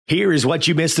Here is what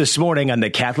you missed this morning on the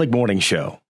Catholic Morning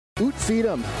Show. Ut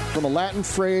Fidem, from a Latin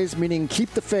phrase meaning keep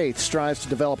the faith, strives to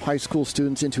develop high school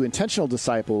students into intentional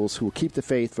disciples who will keep the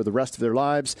faith for the rest of their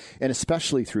lives, and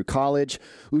especially through college.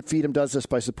 Ut Fidem does this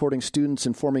by supporting students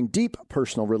in forming deep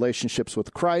personal relationships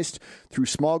with Christ through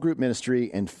small group ministry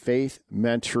and faith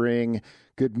mentoring.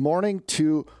 Good morning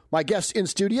to my guests in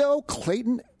studio,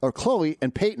 Chloe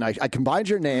and Peyton. I combined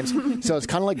your names, so it's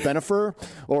kind of like Benifer.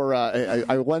 Or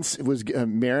I once was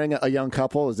marrying a young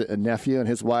couple, a nephew and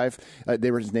his wife.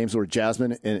 His names were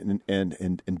Jasmine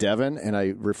and Devin, and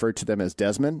I referred to them as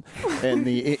Desmond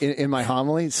in my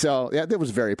homily. So yeah, that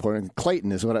was very important.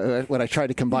 Clayton is what I tried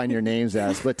to combine your names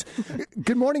as. But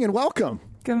good morning and welcome.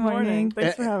 Good morning.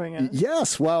 Thanks for having us.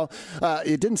 Yes. Well,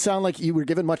 it didn't sound like you were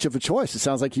given much of a choice. It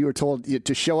sounds like you were told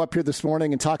to show up here this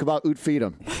morning and talk about Ut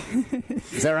Fidem.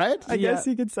 Is that right? I guess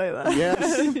you could say that.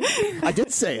 Yes. I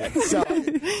did say it. So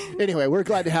anyway, we're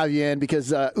glad to have you in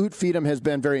because Ut Fidem has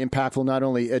been very impactful, not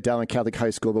only at Dowling Catholic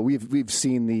High School, but we've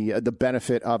seen the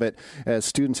benefit of it as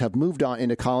students have moved on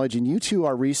into college. And you two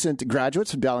are recent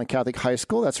graduates from Dowling Catholic High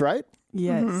School. That's right?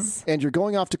 Yes. Mm-hmm. And you're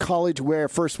going off to college where?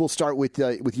 First, we'll start with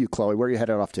you, Chloe. Where are you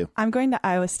headed off to? I'm going to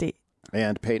Iowa State.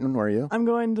 And Peyton, where are you? I'm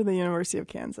going to the University of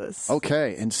Kansas.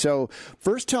 Okay. And so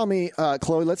first tell me,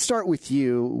 Chloe, let's start with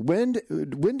you. When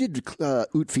did Ut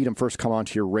Fidem first come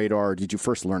onto your radar? Did you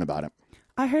first learn about it?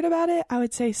 I heard about it, I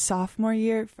would say sophomore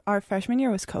year. Our freshman year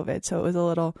was COVID, so it was a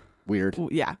little weird.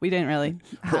 Yeah, we didn't really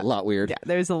a lot weird. Yeah,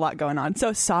 there's a lot going on.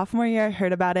 So sophomore year, I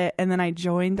heard about it, and then I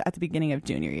joined at the beginning of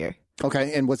junior year.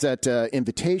 Okay. And was that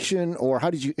invitation, or how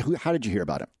did you hear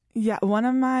about it? Yeah,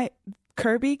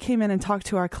 Kirby came in and talked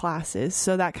to our classes,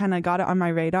 so that kind of got it on my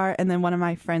radar. And then one of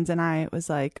my friends and I was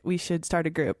like, we should start a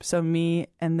group. So me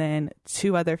and then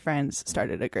two other friends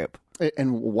started a group.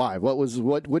 And why?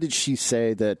 What did she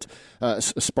say that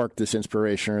sparked this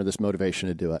inspiration or this motivation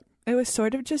to do it? It was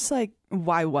sort of just like,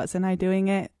 why wasn't I doing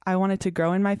it? I wanted to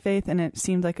grow in my faith, and it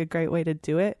seemed like a great way to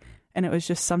do it. And it was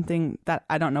just something that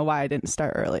I don't know why I didn't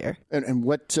start earlier. And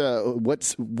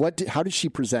how did she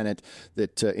present it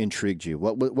that intrigued you?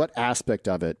 What aspect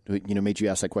of it, made you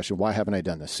ask that question? Why haven't I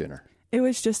done this sooner? It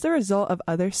was just the result of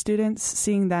other students,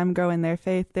 seeing them grow in their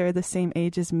faith. They're the same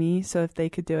age as me, so if they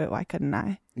could do it, why couldn't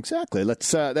I? Exactly.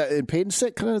 Let's and Peyton,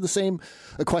 kind of the same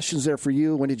questions there for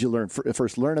you. When did you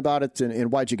first learn about it, and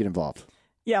why did you get involved?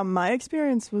 Yeah, my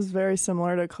experience was very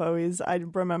similar to Chloe's. I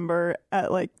remember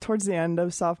at towards the end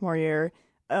of sophomore year,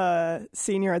 a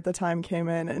senior at the time came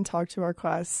in and talked to our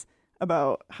class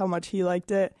about how much he liked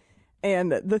it.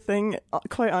 And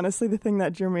quite honestly, the thing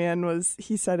that drew me in was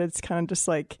he said it's kind of just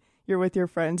like you're with your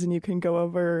friends and you can go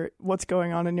over what's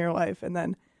going on in your life and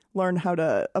then learn how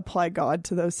to apply God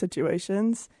to those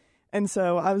situations. And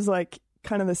so I was like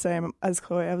kind of the same as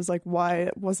Chloe. I was like, why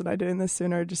wasn't I doing this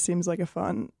sooner? It just seems like a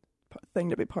fun thing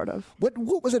to be part of. What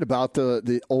was it about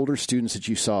the older students that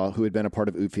you saw who had been a part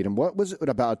of Ut Fidem? What was it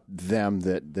about them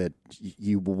that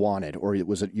you wanted, or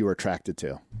was it you were attracted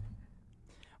to?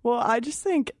 Well, I just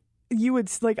think you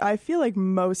would I feel like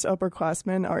most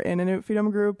upperclassmen are in an Ut Fidem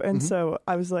group, and so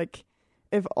I was like,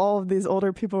 if all of these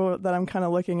older people that I'm kind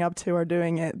of looking up to are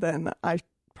doing it, then I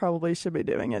probably should be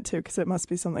doing it too, because it must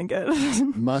be something good.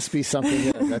 Must be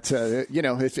something good. That's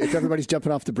if everybody's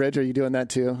jumping off the bridge, are you doing that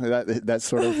too? That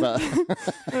sort of.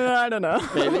 I don't know.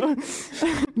 Maybe.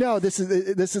 No, this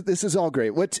is all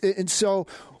great. What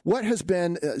has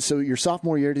been so your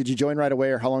sophomore year? Did you join right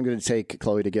away, or how long did it take,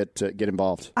 Chloe, to get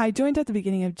involved? I joined at the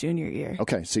beginning of junior year.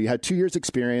 Okay, so you had 2 years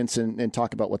experience, and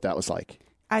talk about what that was like.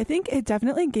 I think it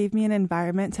definitely gave me an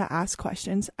environment to ask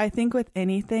questions. I think with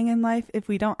anything in life, if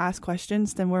we don't ask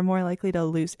questions, then we're more likely to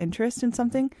lose interest in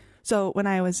something. So when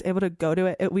I was able to go to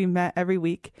it, we met every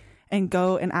week and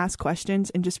go and ask questions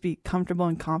and just be comfortable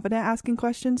and confident asking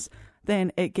questions.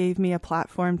 Then it gave me a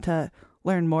platform to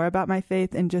learn more about my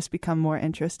faith and just become more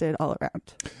interested all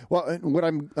around. Well, what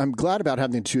I'm glad about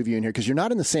having the two of you in here, because you're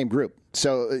not in the same group.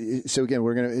 So again,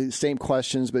 we're going to same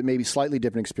questions, but maybe slightly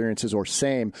different experiences, or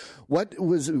same. What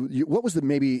was the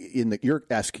maybe in the you're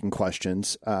asking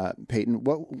questions, Peyton?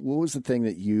 What was the thing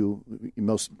that you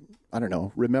most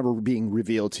remember being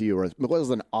revealed to you, or what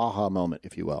was an aha moment,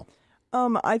 if you will?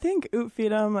 I think Ut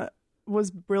Fidem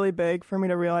was really big for me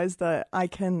to realize that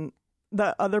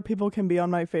that other people can be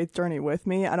on my faith journey with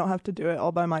me. I don't have to do it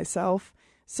all by myself.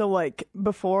 So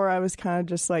before, I was kind of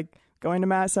just going to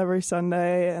mass every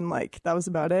Sunday, and that was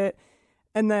about it.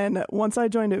 And then once I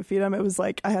joined Ut Fidem, it was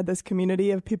I had this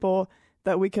community of people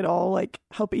that we could all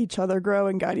help each other grow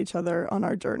and guide each other on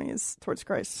our journeys towards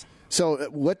Christ. So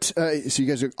so you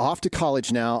guys are off to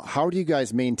college now. How do you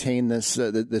guys maintain this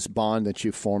bond that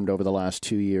you've formed over the last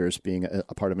 2 years being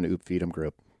a part of an Ut Fidem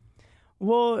group?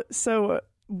 Well, so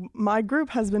my group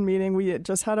has been meeting. We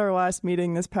just had our last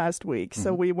meeting this past week.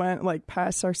 So we went like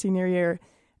past our senior year.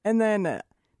 And then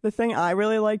the thing I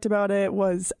really liked about it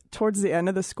was towards the end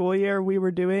of the school year, we were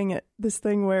doing this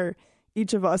thing where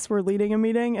each of us were leading a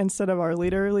meeting instead of our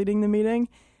leader leading the meeting.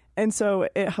 And so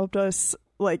it helped us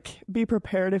like be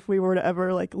prepared if we were to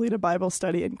ever like lead a Bible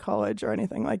study in college or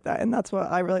anything like that. And that's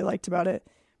what I really liked about it,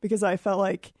 because I felt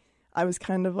like I was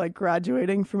kind of like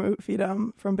graduating from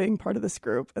Fidem, from being part of this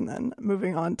group and then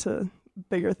moving on to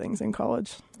bigger things in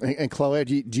college. And Chloe,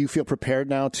 do you feel prepared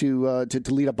now to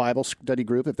lead a Bible study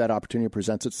group if that opportunity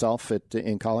presents itself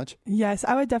in college? Yes,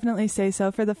 I would definitely say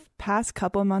so. For the past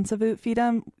couple months of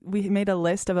Fidem, we made a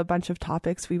list of a bunch of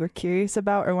topics we were curious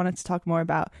about or wanted to talk more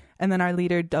about. And then our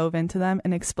leader dove into them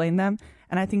and explained them.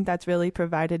 And I think that's really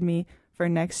provided me for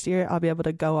next year. I'll be able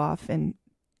to go off and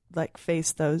like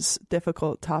face those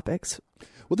difficult topics.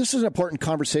 Well, this is an important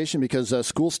conversation because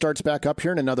school starts back up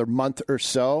here in another month or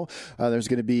so. There's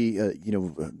going to be,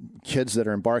 kids that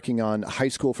are embarking on high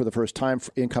school for the first time,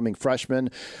 incoming freshmen.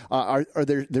 Are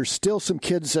there's still some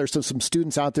kids, there's still some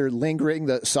students out there lingering,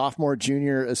 the sophomore,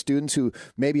 junior students who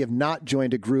maybe have not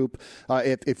joined a group.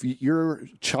 If your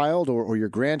child or your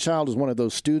grandchild is one of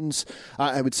those students,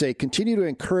 I would say continue to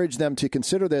encourage them to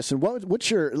consider this. And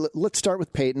let's start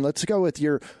with Peyton. Let's go with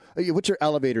what's your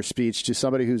elevator speech to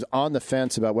somebody who's on the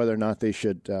fence about whether or not they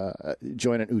should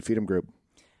join an Fidem group?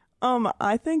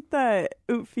 I think that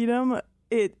Fidem,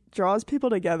 it draws people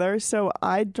together. So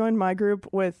I joined my group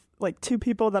with like 2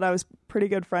 people that I was pretty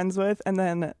good friends with, and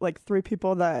then like 3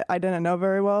 people that I didn't know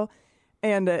very well.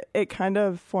 And it kind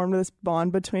of formed this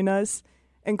bond between us,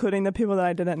 including the people that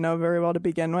I didn't know very well to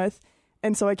begin with.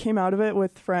 And so I came out of it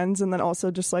with friends, and then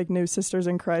also just like new sisters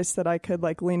in Christ that I could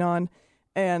like lean on,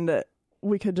 and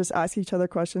we could just ask each other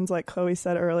questions like Chloe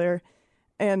said earlier.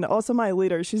 And also my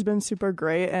leader, she's been super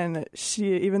great. And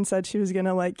she even said she was going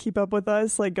to like keep up with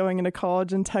us, like going into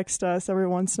college, and text us every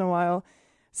once in a while.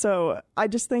 So I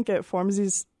just think it forms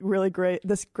this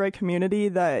great community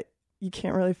that you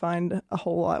can't really find a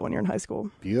whole lot when you're in high school.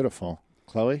 Beautiful.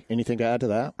 Chloe, anything to add to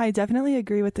that? I definitely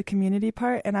agree with the community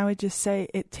part. And I would just say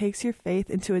it takes your faith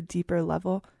into a deeper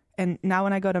level. And now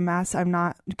when I go to Mass, I'm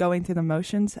not going through the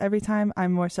motions every time.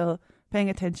 I'm more so paying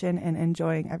attention and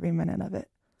enjoying every minute of it.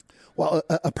 Well,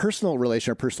 a personal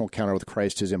relation, a personal encounter with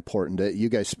Christ is important. You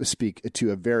guys speak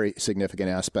to a very significant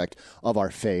aspect of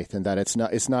our faith, and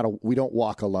that we don't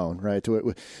walk alone, right?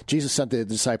 Jesus sent the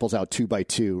disciples out 2 by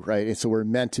 2, right? And so we're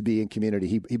meant to be in community.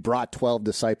 He brought 12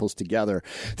 disciples together.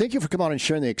 Thank you for coming on and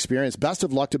sharing the experience. Best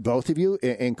of luck to both of you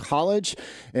in college,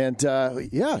 and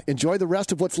enjoy the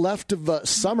rest of what's left of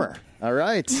summer. All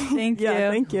right. Thank you.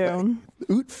 Thank you.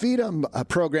 Fidem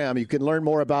program. You can learn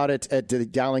more about it at the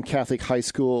Dowling Catholic High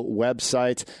School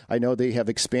website. I know they have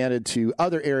expanded to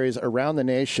other areas around the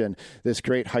nation, this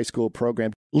great high school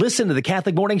program. Listen to the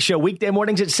Catholic Morning Show weekday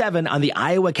mornings at 7 on the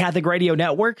Iowa Catholic Radio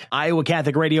Network,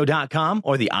 iowacatholicradio.com,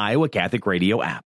 or the Iowa Catholic Radio app.